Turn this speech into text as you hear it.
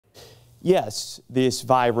Yes, this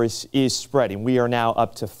virus is spreading. We are now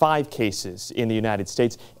up to 5 cases in the United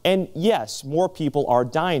States. And yes, more people are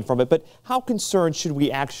dying from it. But how concerned should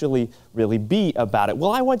we actually really be about it?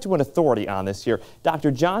 Well, I went to an authority on this here,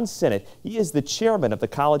 Dr. John Sinnott. He is the chairman of the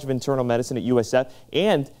College of Internal Medicine at USF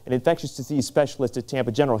and an infectious disease specialist at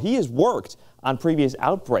Tampa General. He has worked on previous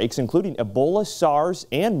outbreaks, including Ebola, SARS,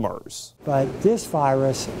 and MERS. But this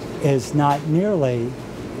virus is not nearly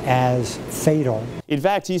as fatal. In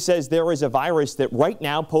fact, he says there is a virus that right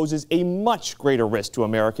now poses a much greater risk to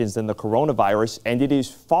Americans than the coronavirus, and it is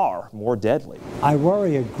far more deadly. I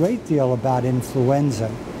worry a great deal about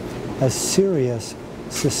influenza, a serious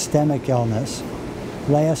systemic illness.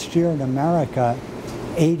 Last year in America,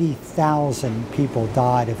 80,000 people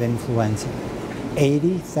died of influenza.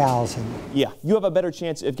 80,000. Yeah, you have a better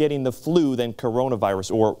chance of getting the flu than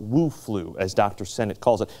coronavirus, or Wu flu, as Dr. Sinnott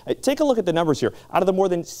calls it. Take a look at the numbers here. Out of the more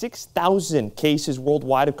than 6,000 cases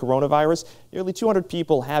worldwide of coronavirus, nearly 200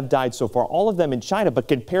 people have died so far, all of them in China. But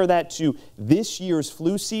compare that to this year's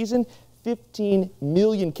flu season, 15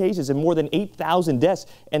 million cases and more than 8,000 deaths,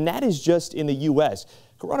 and that is just in the U.S.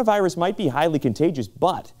 Coronavirus might be highly contagious,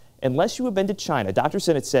 but unless you have been to China, Dr.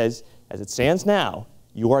 Sinnott says, as it stands now,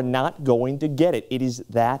 you are not going to get it. It is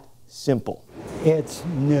that simple. It's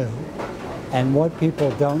new, and what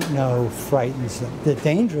people don't know frightens them. The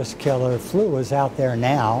dangerous killer flu is out there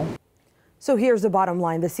now. So here's the bottom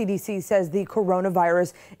line. The CDC says the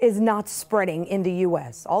coronavirus is not spreading in the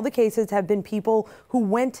U.S. All the cases have been people who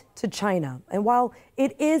went to China. And while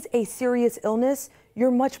it is a serious illness,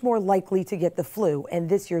 you're much more likely to get the flu. And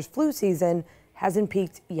this year's flu season hasn't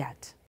peaked yet.